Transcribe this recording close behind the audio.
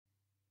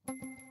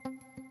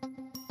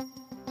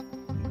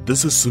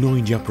This is Suno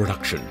India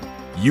production.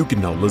 You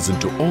can now listen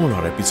to all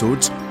our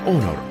episodes on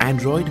our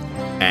Android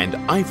and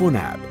iPhone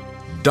app.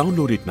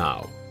 Download it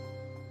now.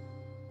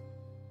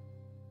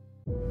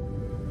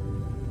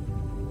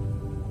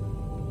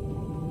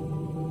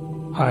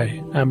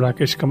 Hi, I'm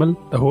Rakesh Kamal,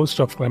 the host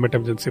of Climate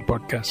Emergency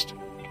podcast.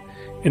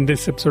 In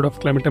this episode of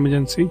Climate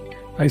Emergency,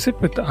 I sit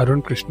with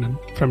Arun Krishnan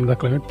from the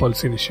Climate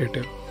Policy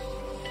Initiative.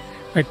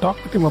 I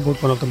talk with him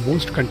about one of the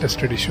most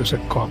contested issues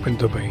at COP in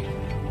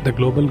Dubai, the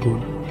global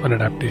goal on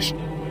adaptation.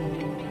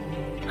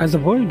 As the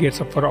world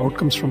gears up for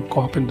outcomes from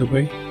COP in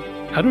Dubai,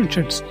 Arun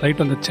sheds light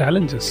on the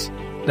challenges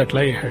that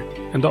lie ahead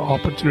and the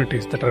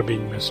opportunities that are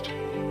being missed.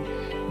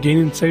 Gain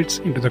insights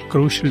into the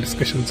crucial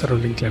discussions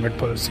surrounding climate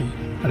policy,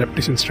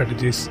 adaptation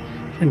strategies,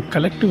 and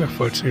collective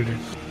efforts needed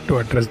to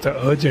address the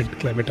urgent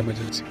climate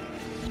emergency.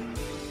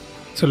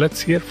 So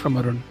let's hear from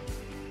Arun.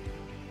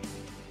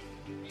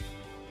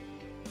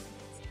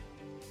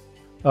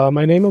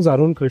 My name is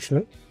Arun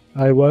Krishnan.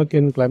 I work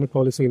in Climate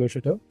Policy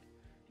Initiative.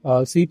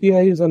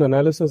 CPI is an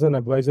analysis and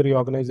advisory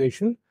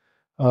organization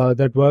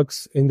that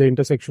works in the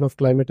intersection of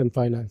climate and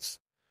finance.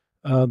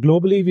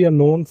 Globally, we are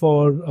known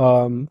for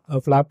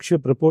a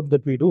flagship report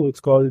that we do.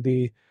 It's called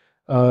the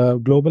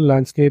Global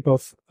Landscape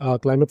of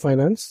Climate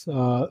Finance,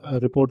 a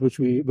report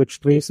which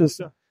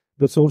traces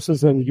the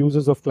sources and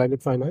uses of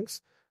climate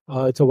finance.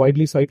 It's a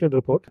widely cited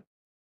report.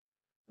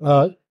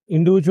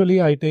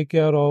 Individually, I take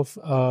care of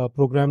a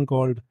program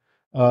called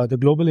the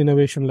Global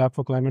Innovation Lab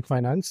for Climate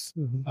Finance.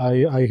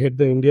 I head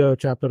the India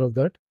chapter of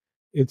that.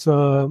 It's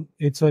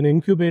an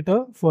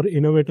incubator for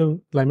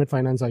innovative climate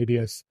finance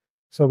ideas.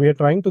 So we are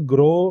trying to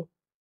grow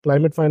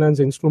climate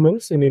finance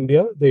instruments in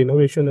India, the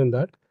innovation in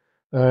that,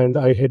 and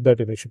I head that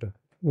initiative.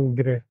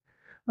 Great.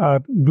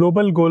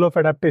 Global goal of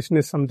adaptation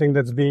is something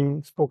that's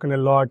being spoken a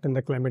lot in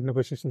the climate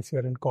negotiations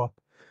here in COP.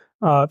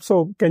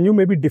 So can you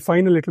maybe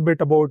define a little bit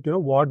about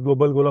what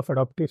global goal of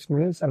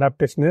adaptation is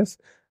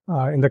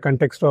in the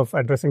context of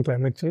addressing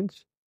climate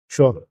change?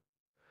 Sure.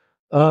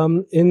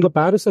 In the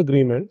Paris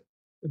Agreement,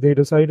 they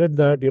decided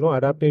that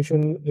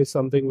adaptation is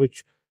something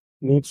which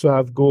needs to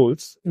have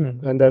goals,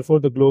 and therefore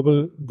the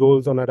global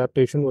goals on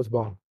adaptation was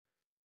born.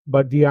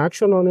 But the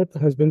action on it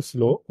has been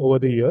slow over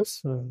the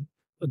years.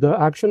 The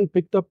action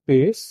picked up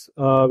pace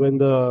when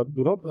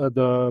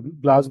the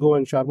Glasgow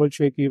and Sharm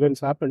el-Sheikh events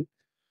happened.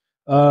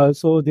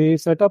 So they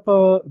set up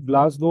a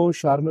Glasgow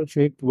Sharm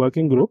el-Sheikh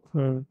working group,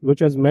 which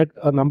has met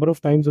a number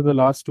of times in the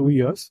last 2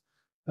 years,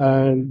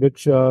 and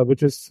which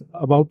is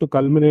about to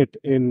culminate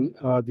in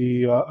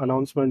the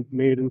announcement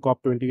made in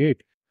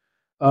COP28.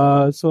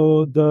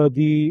 So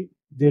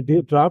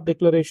the draft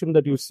declaration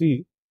that you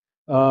see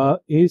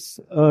is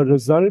a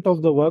result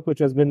of the work which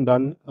has been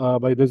done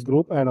by this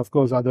group and of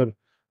course other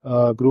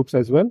groups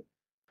as well.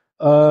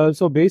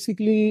 So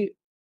basically,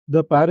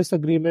 the Paris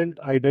Agreement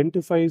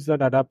identifies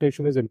that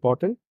adaptation is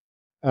important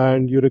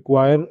and you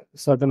require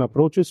certain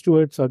approaches to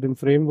it, certain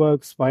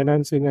frameworks,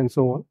 financing, and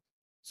so on.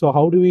 So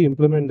how do we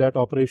implement that,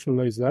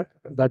 operationalize that?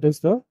 That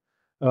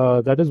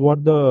is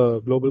what the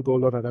global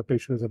goal on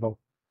adaptation is about.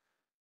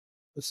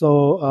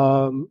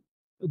 So,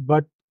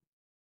 but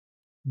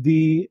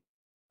the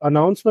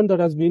announcement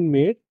that has been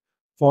made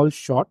falls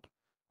short.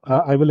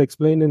 I will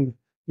explain in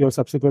your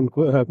subsequent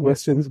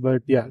questions,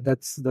 but yeah,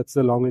 that's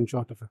the long and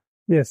short of it.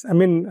 Yes, I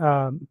mean,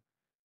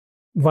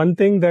 one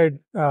thing that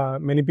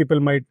many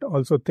people might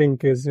also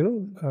think is,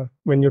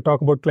 when you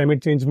talk about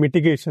climate change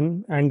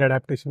mitigation and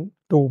adaptation,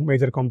 two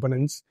major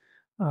components,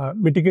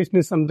 mitigation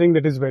is something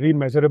that is very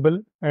measurable,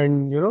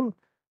 and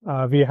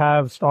we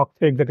have stock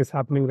take that is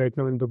happening right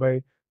now in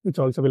Dubai, which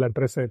also will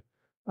address it.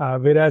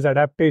 Whereas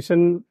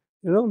adaptation,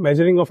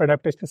 measuring of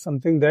adaptation is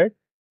something that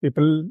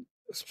people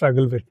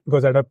struggle with,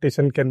 because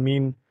adaptation can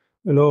mean,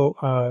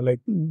 like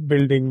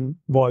building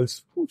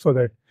walls so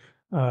that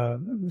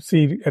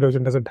sea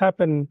erosion doesn't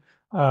happen,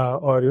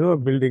 or,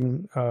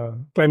 building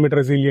climate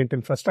resilient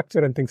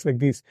infrastructure and things like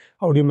these.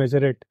 How do you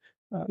measure it?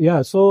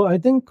 Yeah, so I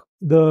think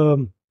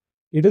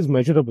it is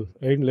measurable,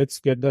 right? Let's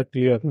get that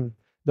clear.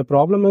 The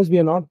problem is we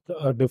are not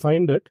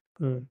defined it.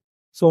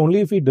 So only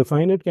if we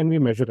define it can we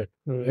measure it,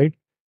 right?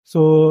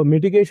 So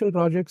mitigation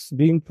projects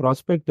being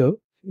prospective,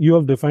 you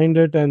have defined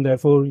it and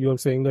therefore you're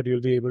saying that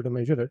you'll be able to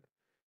measure it.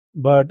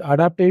 But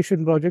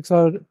adaptation projects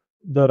are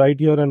the right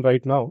here and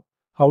right now.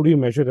 How do you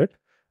measure it?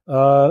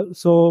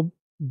 So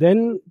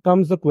then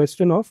comes the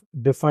question of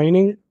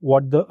defining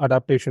what the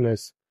adaptation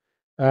is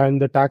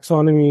and the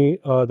taxonomy,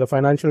 the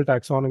financial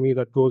taxonomy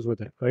that goes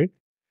with it, right?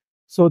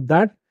 So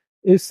that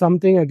is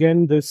something,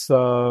 again, this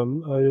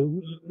GGA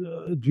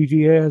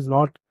has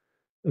not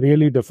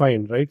really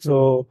defined, right?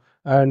 So,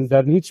 and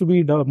there needs to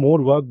be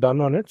more work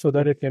done on it so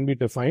that it can be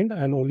defined,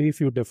 and only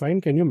if you define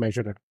can you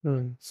measure it.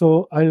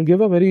 So I'll give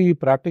a very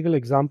practical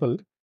example.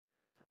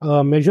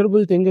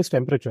 Measurable thing is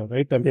temperature,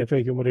 right? Temperature,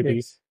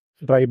 humidity,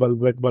 dry bulb,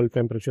 wet bulb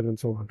temperature, and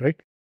so on, right?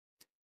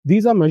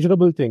 These are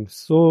measurable things.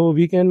 So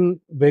we can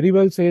very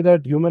well say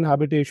that human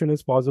habitation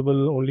is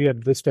possible only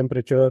at this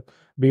temperature.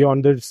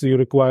 Beyond this, you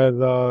require,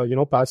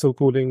 passive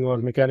cooling or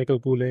mechanical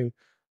cooling,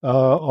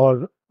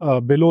 or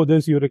below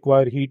this, you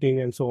require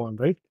heating and so on,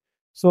 right?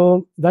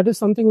 So that is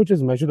something which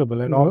is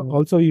measurable. And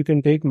also you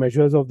can take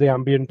measures of the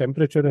ambient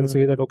temperature and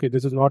say that, okay,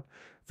 this is not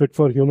fit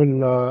for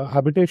human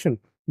habitation.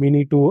 We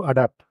need to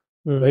adapt,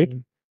 right?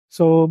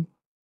 So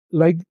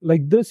like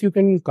this, you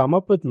can come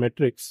up with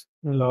metrics.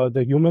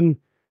 The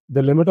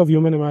limit of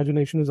human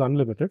imagination is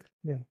unlimited.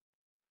 Yeah.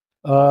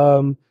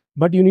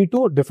 But you need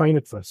to define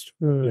it first.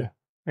 Yeah.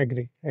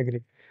 Agree.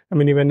 I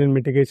mean, even in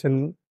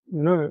mitigation,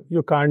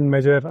 you can't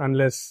measure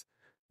unless,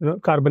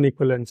 carbon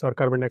equivalents or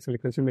carbon dioxide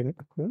equivalents.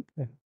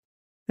 Yeah.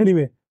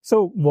 Anyway,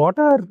 so what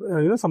are,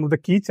 some of the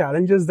key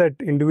challenges that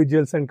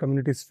individuals and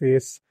communities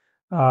face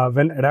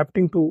when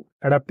adapting to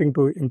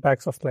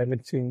impacts of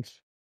climate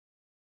change?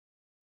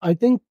 I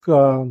think,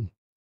 we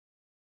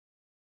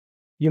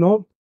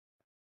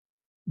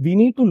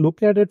need to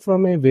look at it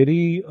from a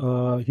very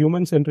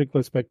human-centric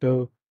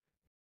perspective,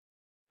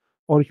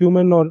 or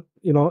human, or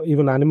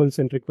even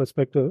animal-centric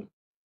perspective,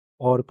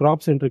 or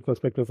crop-centric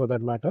perspective for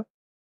that matter.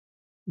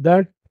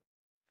 That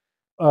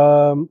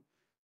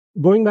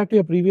going back to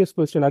your previous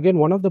question, again,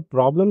 one of the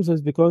problems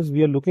is because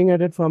we are looking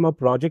at it from a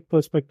project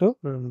perspective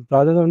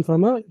rather than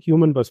from a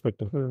human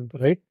perspective,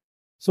 right?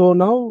 So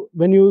now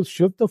when you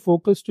shift the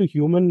focus to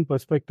human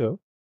perspective,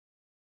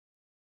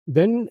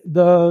 then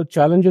the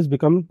challenges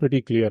become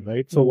pretty clear,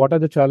 right? So what are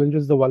the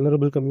challenges the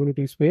vulnerable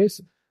communities face?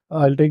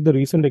 I'll take the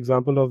recent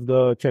example of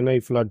the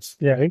Chennai floods,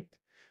 right?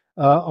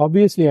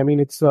 Obviously, I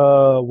mean, it's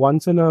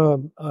once in a,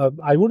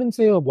 I wouldn't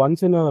say a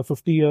once in a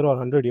 50-year or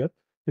 100-year,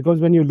 because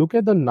when you look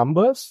at the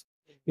numbers,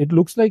 it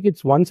looks like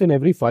it's once in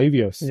every 5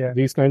 years,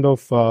 these kind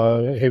of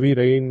heavy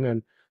rain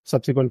and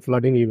subsequent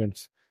flooding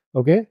events.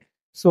 Okay.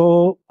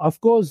 So, of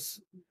course,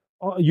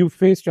 you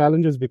face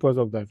challenges because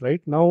of that,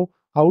 right? Now,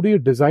 how do you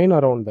design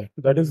around that?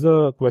 That is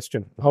the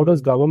question. How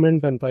does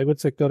government and private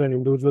sector and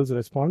individuals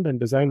respond and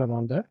design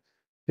around that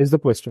is the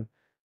question.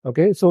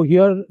 Okay. So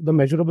here the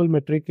measurable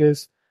metric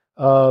is,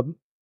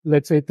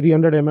 let's say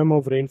 300 mm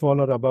of rainfall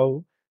or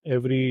above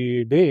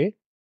every day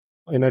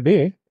in a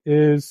day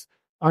is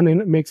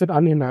makes it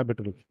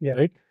uninhabitable,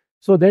 right?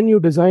 So then you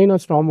design a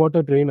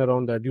stormwater drain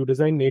around that. You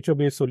design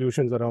nature-based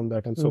solutions around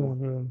that, and so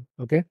on.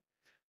 Okay.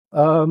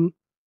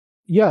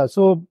 Yeah.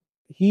 So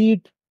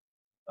heat,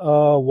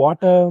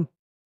 water,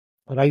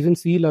 rise in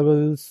sea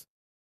levels,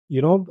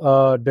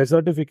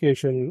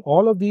 desertification,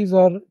 all of these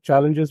are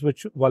challenges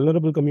which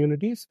vulnerable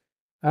communities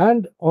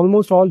and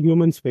almost all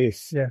humans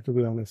face, to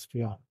be honest.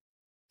 Yeah.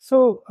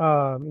 So,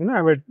 I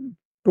have a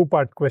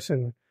two-part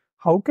question.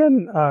 How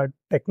can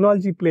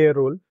technology play a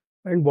role,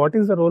 and what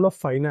is the role of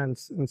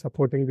finance in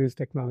supporting these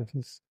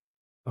technologies?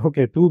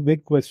 Okay, two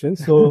big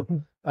questions. So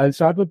I'll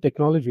start with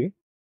technology.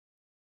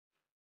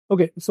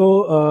 Okay,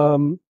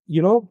 so,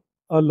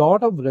 a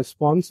lot of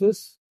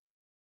responses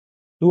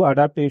to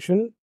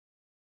adaptation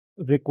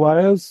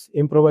requires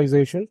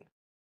improvisation.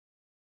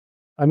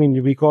 I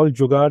mean, we call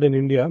jugaad in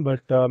India,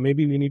 but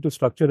maybe we need to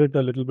structure it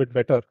a little bit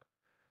better.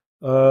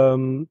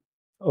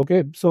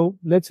 Okay, so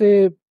let's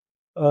say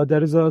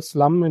there is a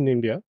slum in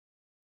India.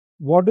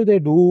 What do they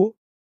do?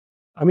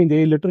 I mean,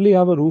 they literally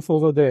have a roof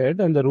over their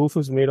head, and the roof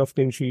is made of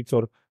tin sheets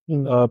or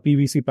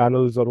PVC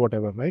panels or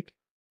whatever, right?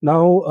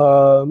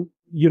 Now,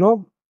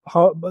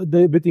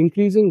 with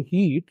increasing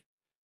heat,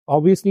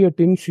 obviously a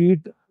tin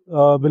sheet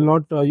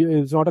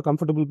is not a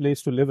comfortable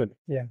place to live in.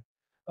 Yeah.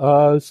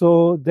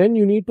 So then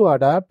you need to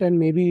adapt and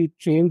maybe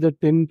change the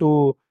tin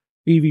to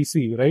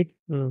PVC, right?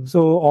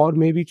 So, or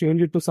maybe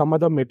change it to some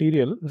other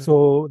material.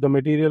 So the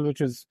material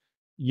which is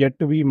yet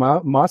to be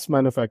mass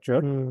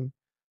manufactured.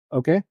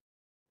 Okay.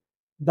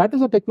 That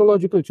is a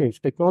technological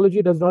change.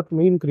 Technology does not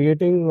mean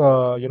creating,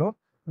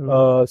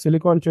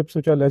 silicon chips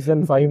which are less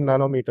than 5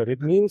 nanometer.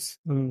 It means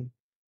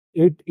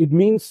it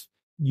means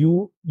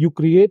you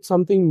create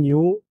something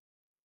new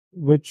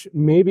which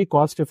may be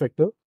cost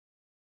effective,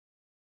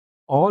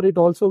 or it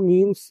also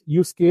means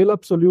you scale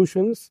up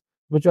solutions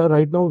which are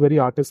right now very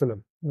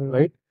artisanal,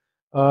 right?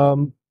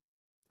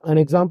 An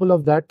example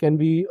of that can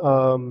be,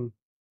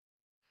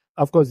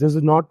 of course, this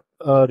is not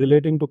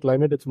relating to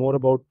climate. It's more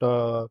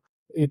about,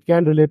 it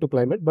can relate to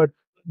climate, but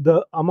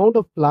the amount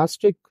of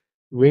plastic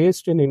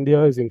waste in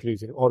India is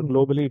increasing, or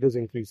globally it is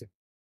increasing.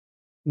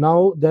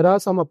 Now, there are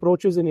some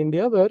approaches in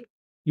India where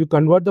you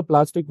convert the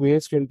plastic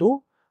waste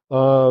into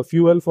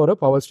fuel for a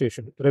power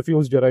station,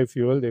 refuse-derived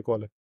fuel, they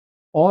call it.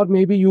 Or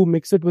maybe you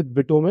mix it with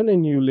bitumen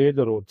and you lay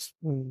the roads.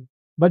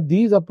 But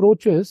these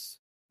approaches,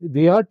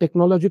 they are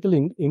technological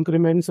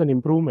increments and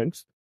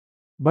improvements,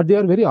 but they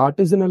are very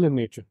artisanal in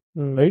nature,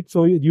 right?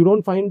 So you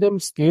don't find them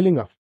scaling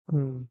up.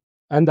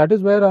 And that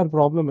is where our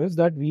problem is,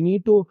 that we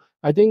need to,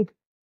 I think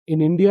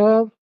in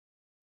India,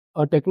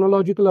 a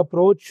technological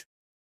approach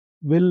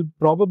will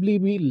probably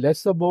be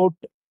less about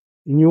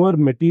newer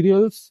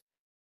materials,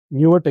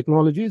 newer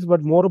technologies,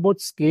 but more about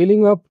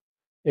scaling up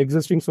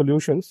existing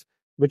solutions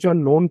which are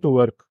known to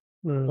work.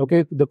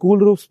 Okay, the cool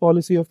roofs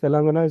policy of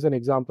Telangana is an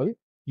example.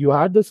 You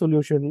had the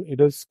solution; it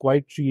is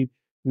quite cheap.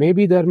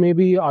 Maybe there may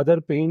be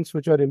other paints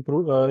which are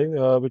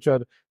which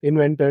are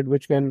invented,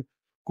 which can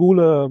cool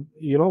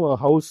a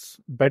house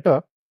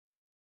better.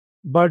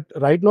 But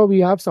right now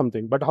we have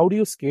something. But how do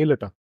you scale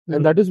it up?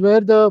 And that is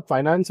where the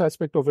finance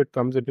aspect of it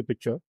comes into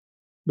picture,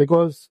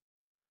 because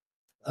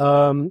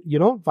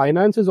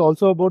finance is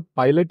also about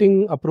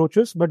piloting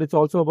approaches, but it's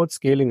also about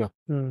scaling up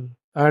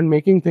and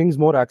making things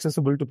more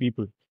accessible to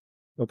people.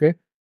 Okay,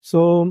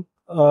 so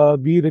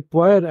we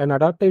require an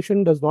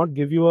adaptation does not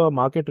give you a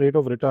market rate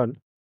of return.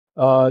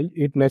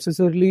 It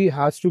necessarily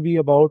has to be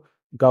about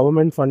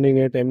government funding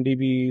it,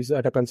 MDBs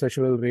at a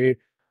concessional rate,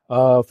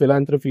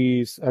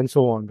 philanthropies, and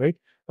so on, right?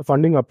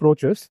 Funding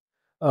approaches,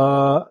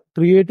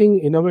 creating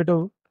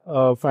innovative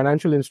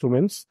financial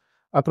instruments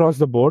across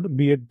the board,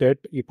 be it debt,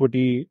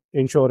 equity,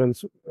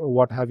 insurance,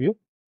 what have you,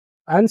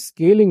 and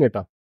scaling it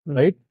up,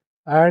 right?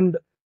 And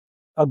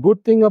a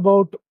good thing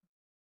about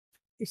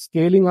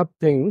scaling up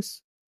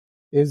things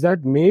is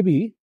that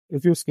maybe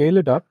if you scale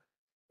it up,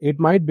 it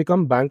might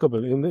become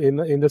bankable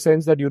in the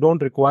sense that you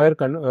don't require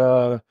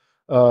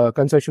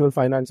concessional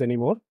finance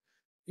anymore.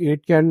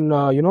 It can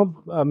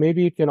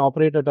maybe it can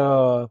operate at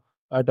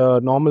a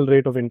normal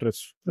rate of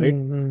interest, right?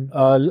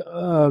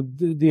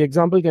 The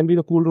example can be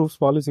the cool roofs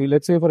policy.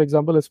 Let's say, for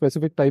example, a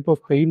specific type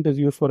of paint is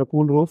used for a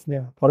cool roof,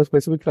 or a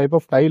specific type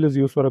of tile is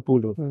used for a cool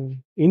roof.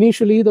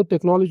 Initially, the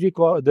technology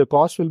the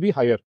cost will be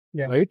higher,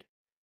 right?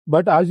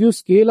 But as you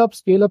scale up,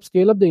 the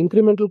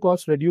incremental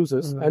cost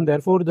reduces, and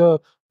therefore the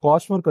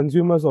cost for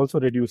consumers also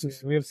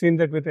reduces. We have seen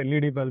that with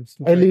LED bulbs.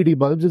 LED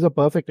bulbs is a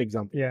perfect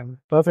example.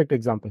 Perfect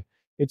example.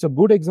 It's a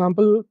good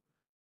example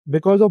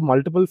because of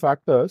multiple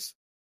factors.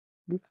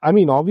 I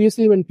mean,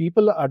 obviously, when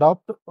people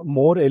adopt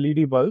more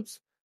LED bulbs,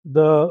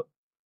 the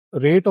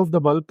rate of the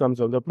bulb comes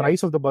down, the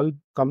price of the bulb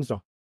comes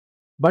down.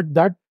 But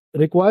that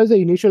requires the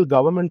initial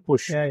government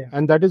push,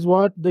 and that is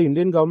what the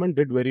Indian government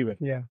did very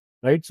well.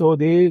 Right, so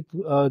they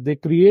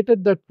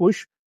created that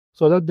push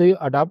so that the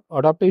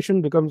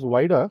adaptation becomes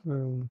wider,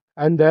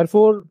 and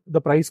therefore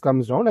the price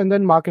comes down, and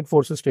then market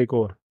forces take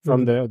over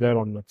from there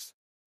onwards.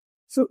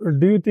 So,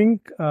 do you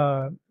think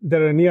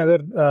there are any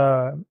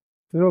other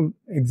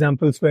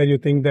examples where you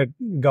think that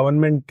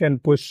government can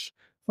push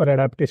for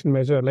adaptation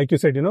measure? Like you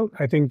said,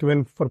 I think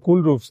even for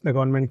cool roofs, the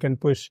government can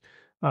push,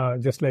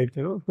 just like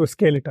to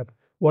scale it up.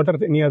 What are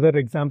any other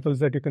examples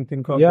that you can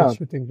think of which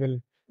you think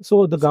will?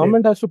 So the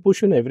government has to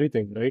push in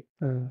everything, right?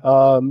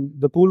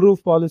 The cool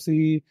roof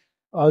policy.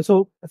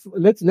 So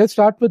let's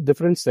start with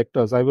different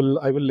sectors. I will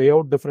lay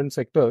out different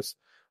sectors.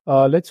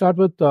 Let's start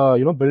with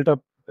built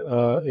up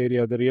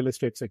area, the real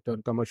estate sector,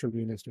 commercial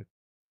real estate.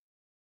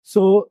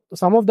 So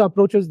some of the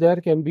approaches there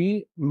can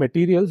be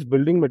materials,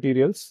 building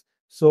materials.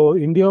 So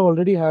India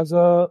already has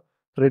a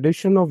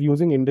tradition of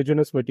using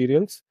indigenous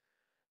materials,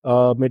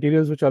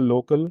 materials which are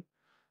local.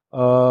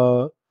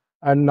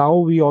 And now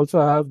we also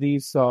have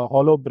these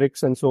hollow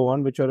bricks and so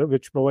on,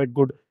 which provide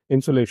good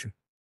insulation.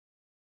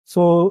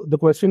 So the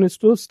question is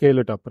to scale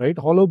it up, right?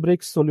 Hollow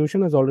bricks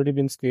solution has already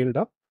been scaled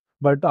up,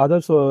 but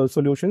other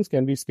solutions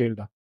can be scaled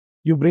up.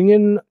 You bring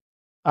in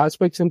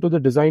aspects into the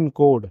design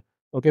code,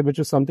 okay, which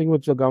is something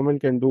which the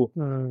government can do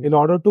in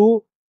order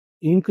to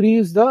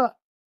increase the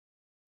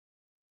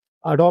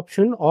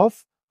adoption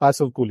of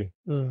passive cooling.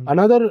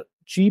 Another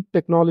cheap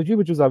technology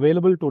which is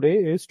available today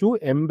is to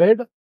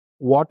embed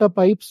water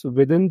pipes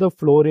within the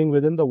flooring,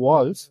 within the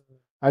walls,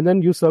 and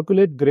then you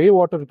circulate grey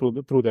water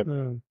through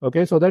them.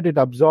 Okay, so that it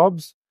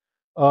absorbs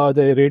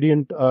the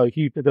radiant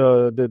heat,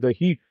 the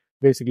heat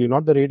basically,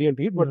 not the radiant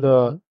heat, but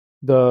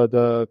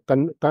the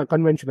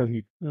conventional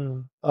heat.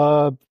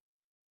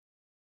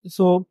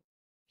 So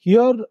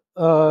here,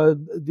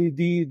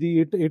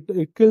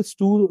 it kills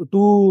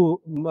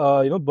two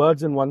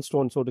birds in one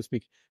stone, so to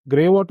speak.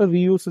 Grey water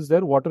reuse is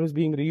there, water is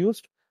being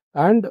reused,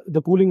 and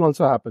the cooling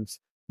also happens.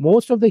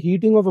 Most of the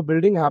heating of a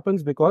building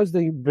happens because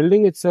the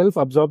building itself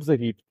absorbs the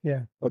heat.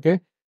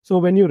 Okay. So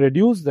when you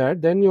reduce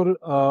that, then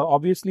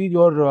obviously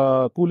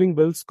your cooling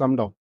bills come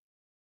down.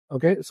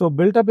 Okay. So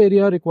built up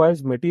area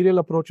requires material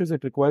approaches.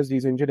 It requires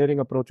these engineering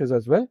approaches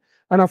as well.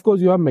 And of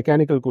course, you have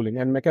mechanical cooling.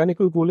 And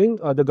mechanical cooling,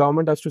 the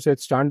government has to set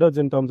standards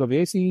in terms of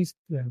ACs,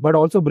 but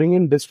also bring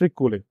in district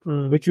cooling,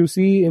 which you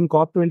see in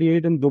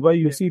COP28 in Dubai.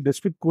 You see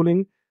district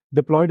cooling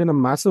deployed in a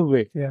massive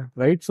way.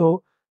 Right.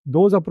 So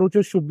those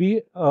approaches should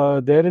be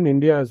there in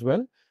India as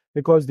well,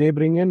 because they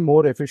bring in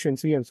more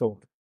efficiency and so on.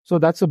 So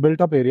that's a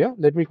built-up area.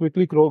 Let me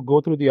quickly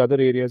go through the other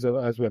areas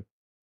as well.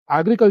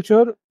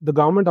 Agriculture, the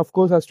government, of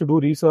course, has to do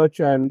research,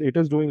 and it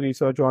is doing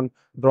research on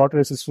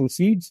drought-resistant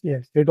seeds.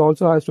 It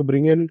also has to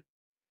bring in,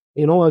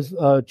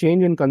 a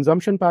change in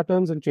consumption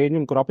patterns and change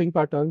in cropping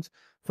patterns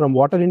from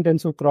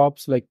water-intensive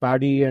crops like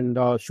paddy and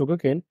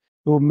sugarcane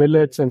to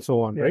millets and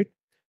so on, right?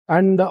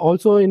 And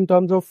also in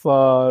terms of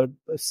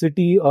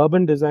city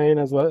urban design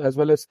as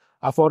well as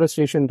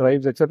afforestation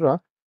drives, etc.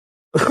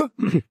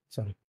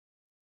 Sorry,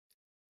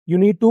 you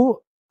need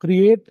to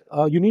create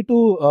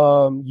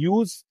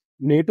use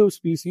native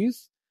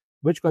species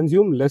which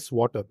consume less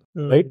water,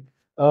 right?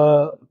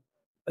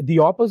 The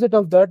opposite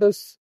of that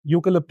is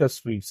eucalyptus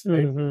trees,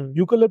 right?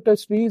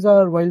 Eucalyptus trees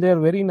are, while they are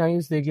very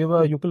nice, they give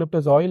a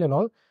eucalyptus oil and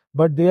all,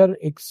 but they are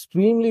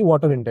extremely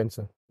water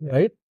intensive,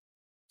 right?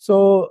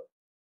 So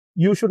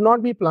you should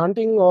not be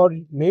planting, or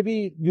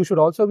maybe you should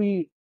also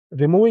be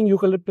removing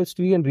eucalyptus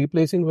tree and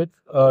replacing with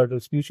the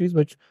species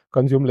which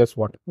consume less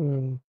water.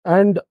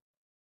 And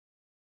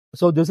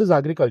so this is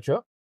agriculture.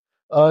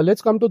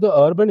 Let's come to the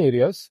urban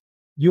areas.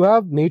 You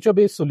have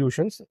nature-based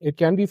solutions. It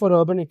can be for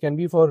urban, it can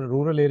be for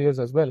rural areas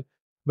as well,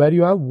 where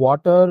you have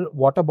water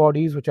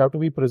bodies which have to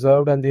be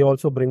preserved, and they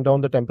also bring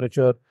down the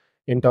temperature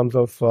in terms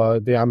of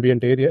the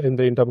ambient area, in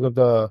terms of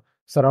the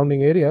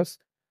surrounding areas.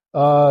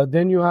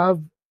 Then you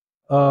have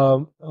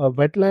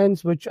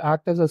wetlands which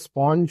act as a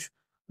sponge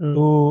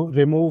to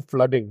remove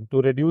flooding,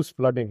 to reduce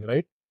flooding,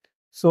 right?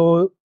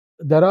 So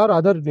there are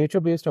other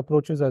nature-based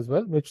approaches as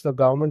well, which the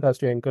government has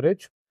to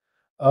encourage.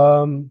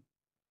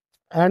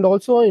 And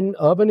also in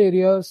urban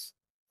areas,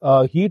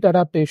 heat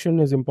adaptation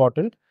is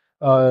important.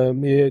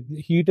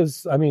 Heat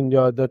is,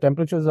 the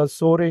temperatures are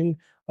soaring,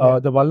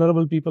 the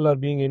vulnerable people are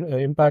being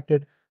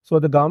impacted. So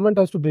the government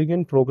has to bring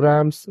in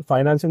programs,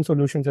 financing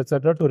solutions,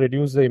 etc., to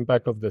reduce the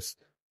impact of this,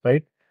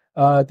 right?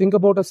 Think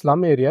about a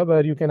slum area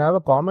where you can have a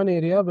common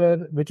area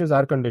which is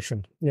air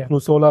conditioned through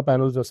solar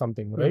panels or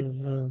something, right?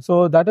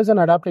 So that is an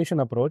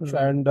adaptation approach,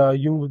 and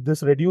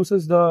this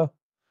reduces the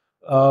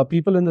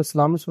people in the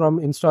slums from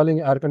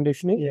installing air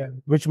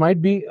conditioning, which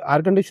might be,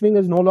 air conditioning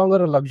is no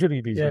longer a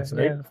luxury these days,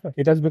 right?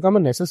 It has become a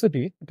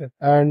necessity,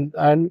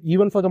 and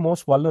even for the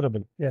most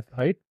vulnerable,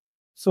 right?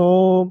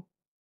 So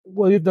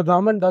if the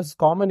government does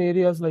common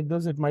areas like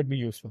this, it might be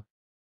useful.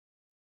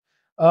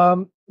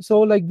 So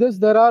like this,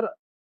 there are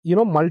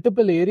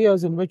multiple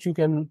areas in which you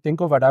can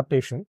think of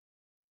adaptation,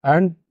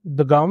 and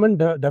the government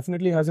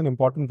definitely has an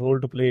important role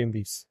to play in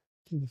these.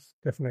 Yes,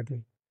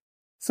 definitely.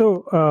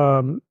 So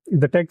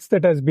the text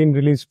that has been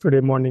released today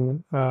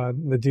morning,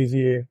 the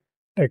GGA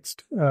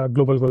text,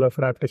 Global Goal of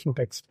Adaptation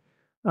text,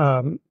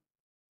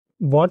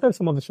 what are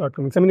some of the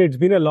shortcomings? I mean, it's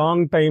been a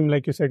long time,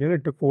 like you said,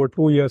 it took over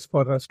 2 years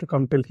for us to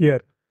come till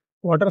here.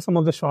 What are some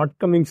of the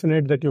shortcomings in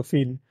it that you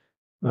feel?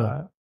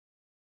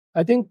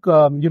 I think,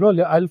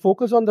 I'll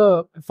focus on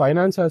the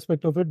finance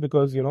aspect of it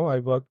because, I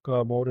work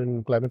more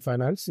in climate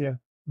finance.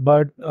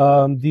 But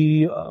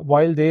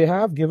while they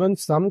have given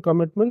some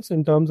commitments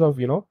in terms of,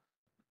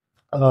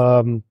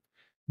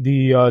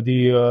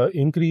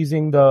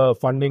 increasing the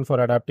funding for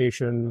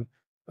adaptation,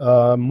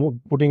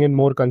 putting in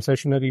more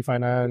concessionary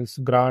finance,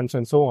 grants,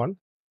 and so on,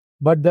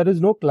 but there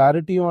is no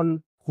clarity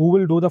on who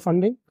will do the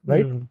funding,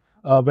 right?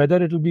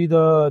 Whether it will be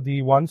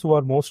the ones who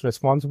are most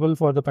responsible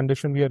for the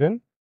condition we are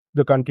in,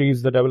 the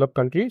countries, the developed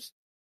countries,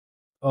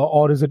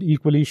 or is it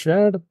equally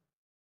shared?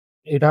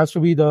 It has to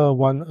be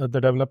the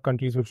developed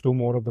countries which do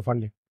more of the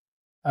funding,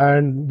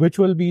 and which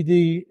will be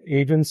the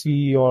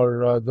agency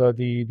or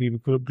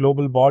the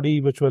global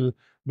body which will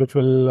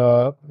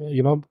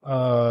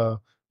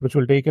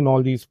take in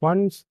all these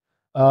funds.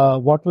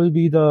 What will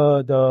be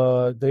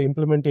the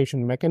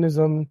implementation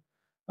mechanism?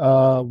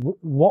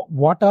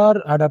 What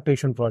are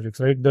adaptation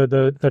projects, right?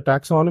 The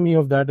taxonomy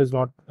of that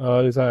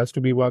has to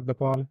be worked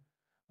upon.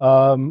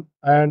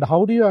 And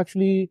how do you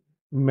actually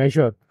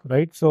measure,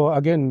 right? So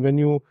again, when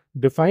you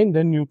define,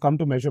 then you come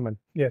to measurement.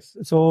 Yes.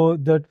 So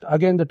that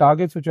again, the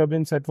targets which have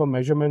been set for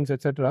measurements,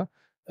 etc.,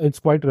 it's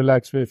quite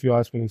relaxed if you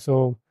ask me.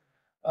 So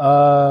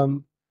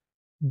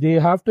they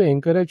have to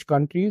encourage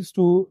countries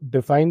to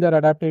define their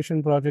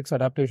adaptation projects,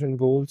 adaptation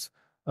goals,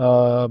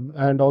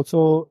 and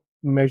also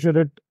measure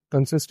it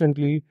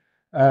consistently,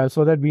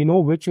 so that we know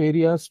which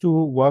areas to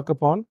work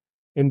upon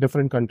in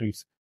different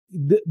countries.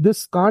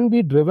 This can't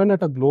be driven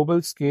at a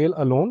global scale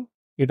alone.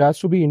 It has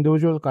to be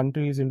individual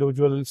countries,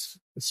 individual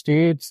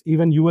states,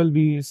 even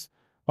ULBs,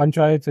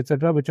 panchayats,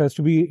 etc., it has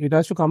to be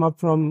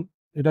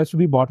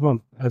bottom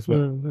up as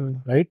well,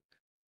 right?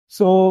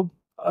 So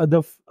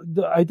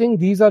I think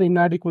these are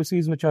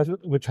inadequacies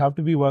which have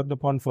to be worked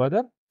upon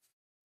further.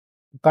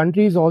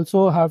 Countries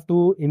also have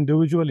to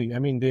individually,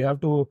 they have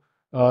to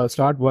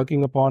start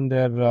working upon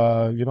their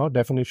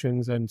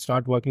definitions and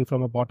start working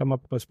from a bottom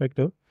up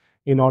perspective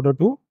in order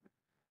to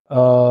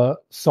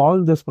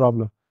solve this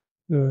problem,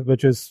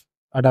 which is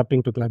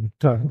adapting to climate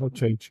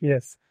change.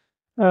 Yes.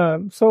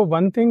 So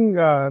one thing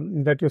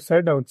that you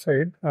said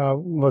outside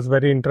was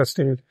very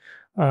interesting.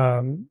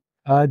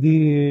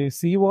 The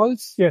sea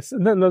walls? Yes,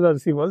 no, the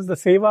sea walls. The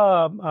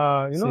Seva,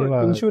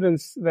 Seva.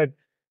 Insurance that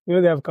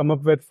they have come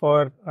up with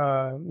for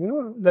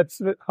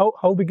that's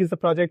how big is the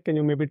project? Can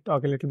you maybe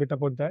talk a little bit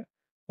about that?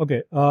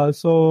 Okay,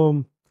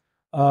 so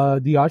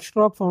the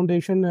Ashrock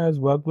Foundation has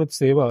worked with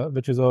Seva,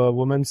 which is a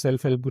women's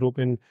self-help group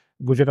in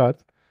Gujarat,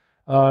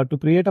 to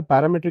create a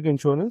parametric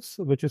insurance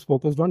which is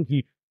focused on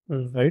heat,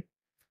 right?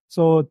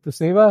 So the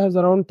Seva has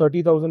around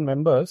 30,000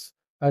 members,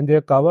 and they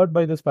are covered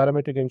by this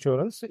parametric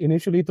insurance,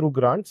 initially through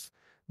grants,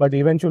 but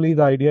eventually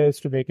the idea is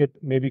to make it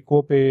maybe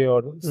co-pay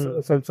or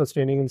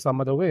self-sustaining in some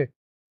other way.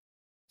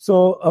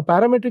 So a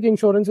parametric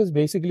insurance is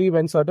basically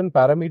when certain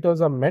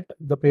parameters are met,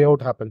 the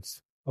payout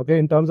happens. Okay,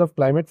 in terms of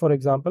climate, for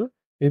example,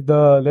 if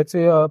let's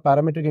say a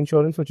parametric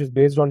insurance which is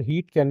based on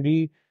heat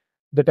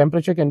the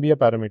temperature can be a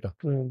parameter.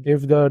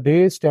 If the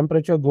day's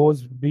temperature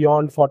goes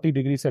beyond 40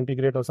 degrees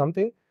centigrade or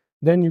something,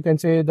 then you can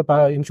say the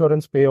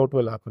insurance payout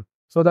will happen.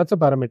 So that's a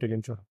parametric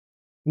insurance.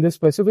 In this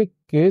specific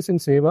case in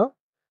Seva,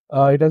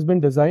 it has been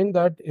designed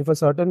that if a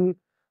certain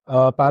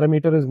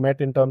parameter is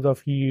met in terms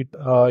of heat,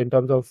 in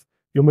terms of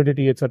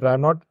humidity, etc.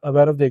 I'm not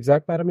aware of the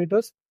exact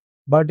parameters,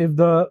 but if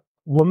the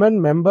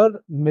woman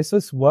member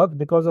misses work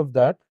because of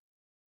that,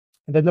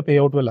 then the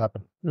payout will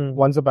happen.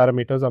 Once the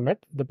parameters are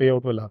met, the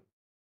payout will happen.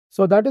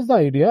 So that is the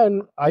idea,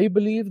 and I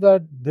believe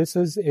that this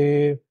is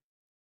an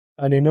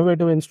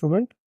innovative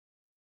instrument,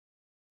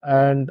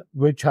 and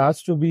which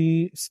has to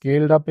be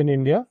scaled up in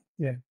India.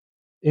 Yeah.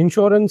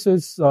 Insurance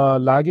is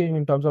lagging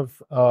in terms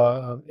of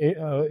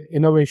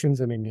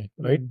innovations in India,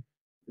 right?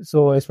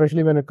 So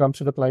especially when it comes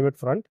to the climate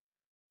front.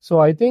 So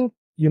I think,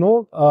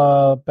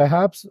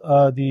 perhaps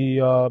the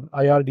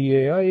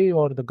IRDAI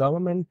or the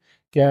government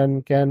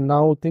can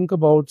now think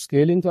about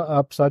scaling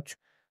up such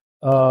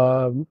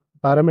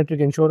parametric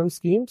insurance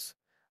schemes,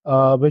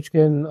 which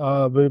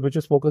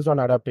is focused on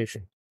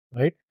adaptation,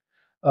 right?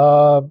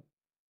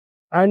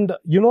 And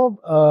the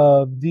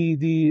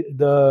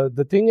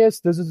thing is,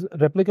 this is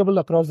replicable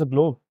across the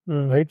globe,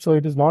 right? So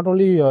it is not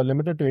only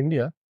limited to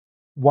India.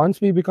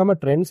 Once we become a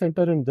trend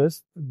center in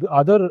this,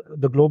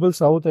 the global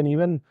south and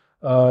even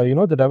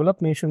the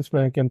developed nations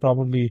can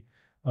probably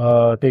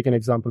take an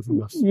example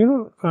from us.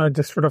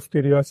 Just out of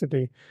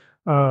curiosity,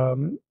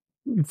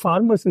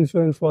 farmers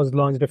insurance was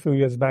launched a few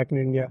years back in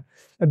India.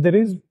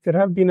 There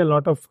have been a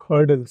lot of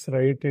hurdles,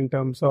 right, in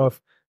terms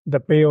of the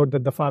payout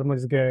that the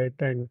farmers get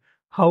and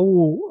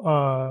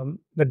how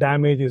the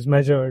damage is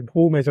measured,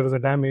 who measures the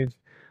damage.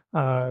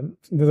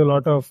 There's a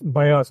lot of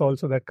bias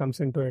also that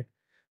comes into it.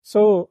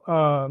 So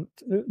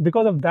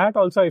because of that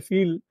also, I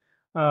feel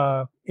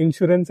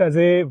insurance as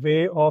a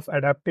way of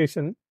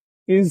adaptation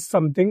is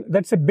something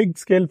that's a big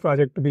scale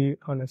project, to be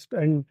honest.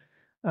 And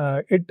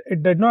it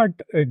did not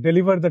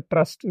deliver the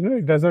trust.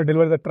 It does not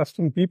deliver the trust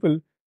in people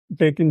to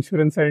take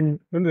insurance and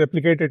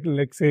replicate it,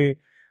 like say,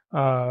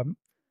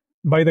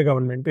 by the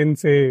government in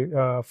say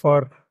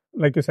for,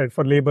 like you said,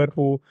 for labor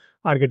who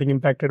are getting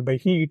impacted by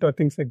heat or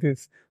things like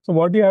this. So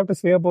what do you have to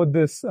say about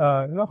this?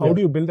 How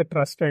do you build the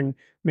trust and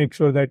make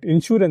sure that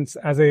insurance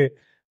as a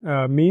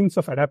means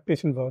of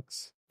adaptation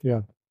works?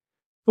 Yeah.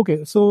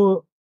 Okay.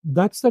 So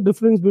that's the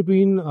difference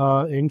between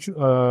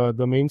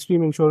the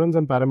mainstream insurance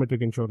and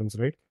parametric insurance,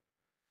 right?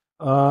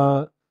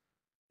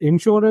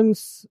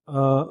 Insurance,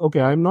 okay,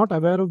 I'm not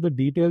aware of the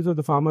details of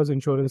the farmer's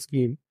insurance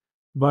scheme,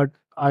 but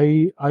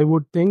I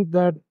would think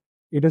that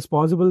it is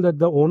possible that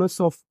the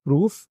onus of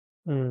proof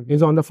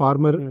is on the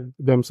farmer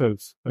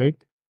themselves, right?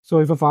 So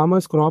if a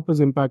farmer's crop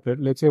is impacted,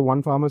 let's say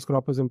one farmer's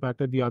crop is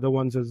impacted, the other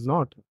one's is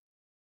not.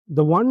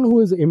 The one who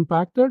is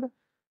impacted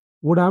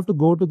would have to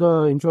go to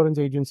the insurance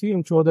agency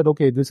and show that,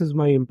 okay, this is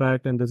my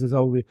impact and this is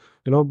how we,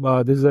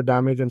 this is the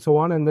damage and so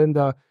on. And then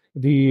the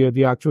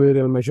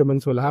actuarial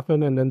measurements will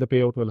happen and then the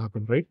payout will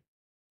happen, right?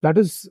 That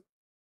is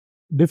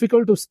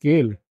difficult to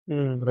scale,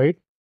 right?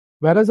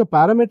 Whereas a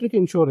parametric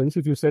insurance,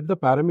 if you set the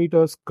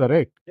parameters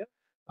correct,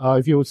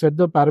 if you set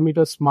the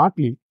parameters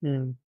smartly,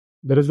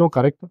 there is no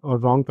correct or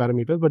wrong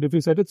parameters, but if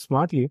you set it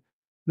smartly,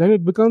 then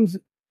it becomes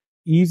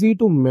easy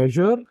to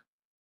measure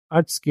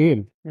at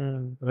scale,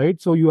 right?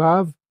 So you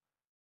have,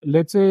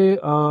 let's say,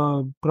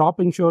 crop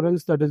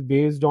insurance that is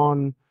based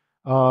on,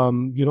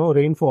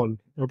 rainfall.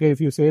 Okay, if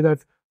you say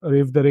that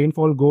if the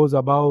rainfall goes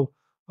above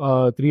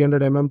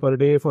 300 per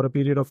day for a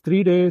period of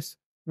 3 days,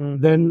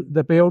 then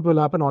the payout will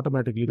happen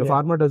automatically. The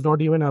farmer does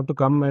not even have to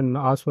come and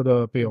ask for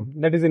the payout.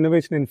 That is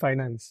innovation in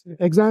finance.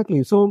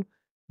 Exactly. So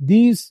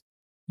these,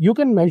 you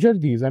can measure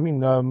these. I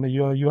mean,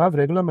 you have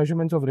regular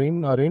measurements of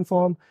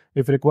rainfall.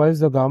 If requires,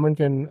 the government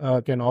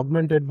can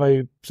augment it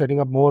by setting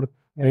up more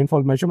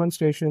rainfall measurement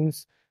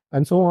stations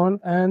and so on.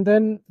 And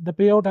then the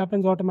payout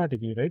happens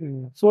automatically, right?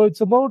 So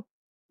it's about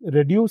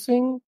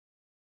reducing.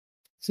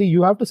 See,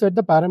 you have to set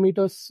the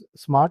parameters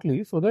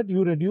smartly so that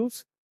you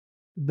reduce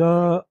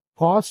the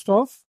cost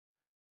of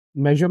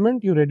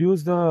measurement, you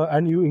reduce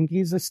and you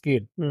increase the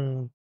scale,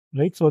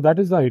 right? So that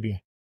is the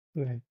idea.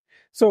 Right.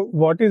 So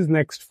what is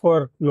next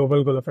for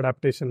global goal of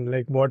adaptation?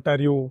 Like, what are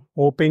you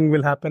hoping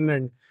will happen,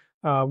 and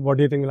what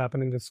do you think will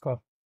happen in this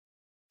COP?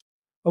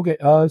 Okay,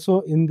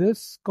 so in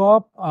this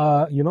COP,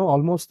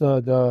 almost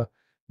the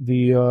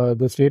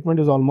statement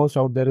is almost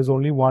out. There is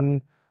only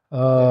one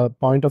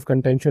point of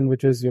contention,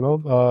 which is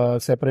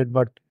separate,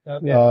 but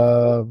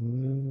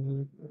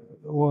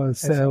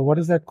what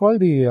is that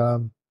called?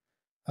 The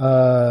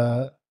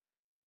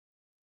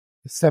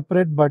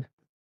separate but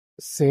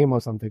same or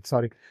something.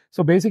 Sorry.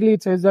 So basically,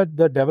 it says that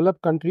the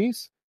developed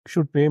countries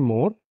should pay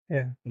more,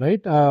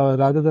 right,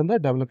 rather than the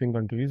developing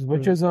countries,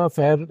 which is a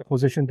fair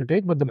position to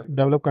take. But the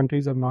developed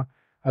countries have not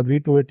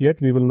agreed to it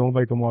yet. We will know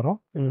by tomorrow.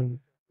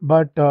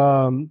 But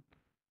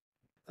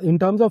in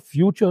terms of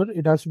future,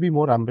 it has to be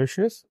more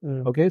ambitious.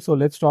 Okay, so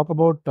let's talk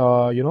about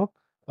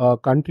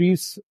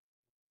countries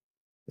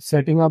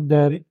setting up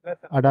their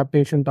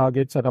adaptation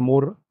targets at a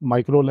more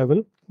micro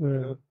level,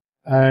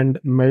 and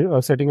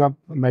setting up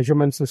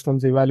measurement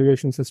systems,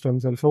 evaluation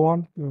systems, and so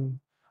on.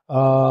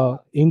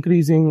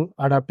 Increasing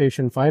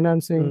adaptation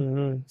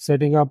financing,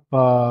 setting up,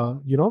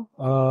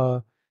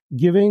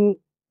 giving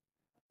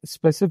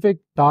specific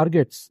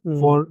targets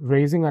for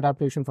raising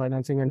adaptation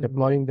financing and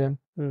deploying them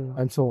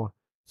and so on.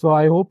 So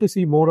I hope to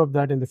see more of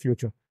that in the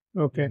future.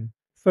 Okay.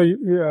 So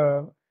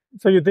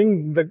you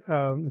think the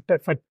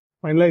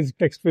finalized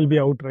text will be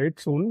out right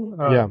soon?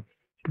 Yeah.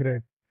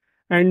 Great.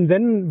 And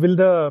then will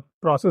the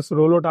process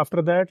roll out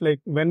after that? Like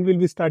when will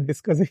we start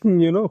discussing,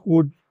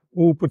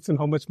 who puts in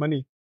how much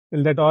money?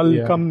 Will that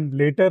all come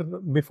later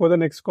before the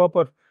next COP,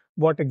 or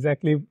what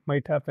exactly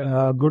might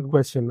happen? Good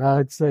question.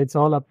 It's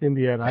all up in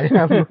the air. I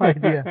have no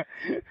idea.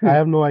 I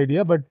have no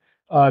idea. But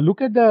look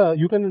at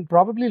you can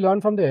probably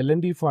learn from the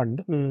L&D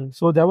fund.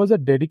 So there was a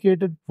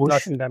dedicated push.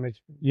 Loss and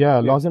damage. Yeah,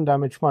 loss and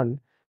damage fund.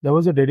 There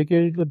was a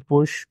dedicated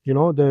push. There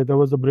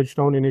was the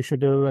Bridgetown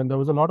initiative, and there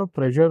was a lot of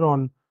pressure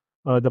on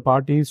the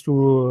parties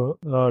to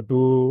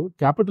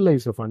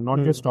capitalize the fund,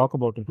 not just talk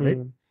about it, right?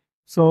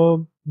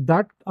 So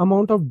that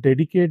amount of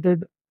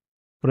dedicated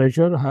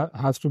pressure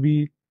has to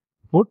be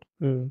put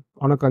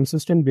on a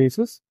consistent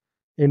basis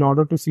in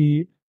order to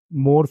see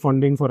more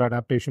funding for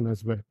adaptation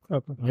as well,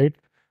 right?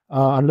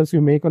 Unless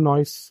you make a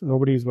noise,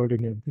 nobody is going to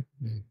hear.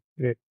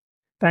 Great.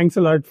 Thanks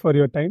a lot for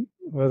your time.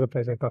 It was a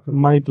pleasure talking.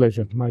 My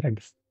pleasure.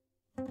 Thanks.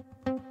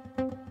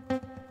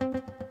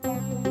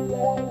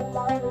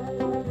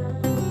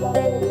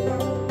 Thank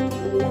you.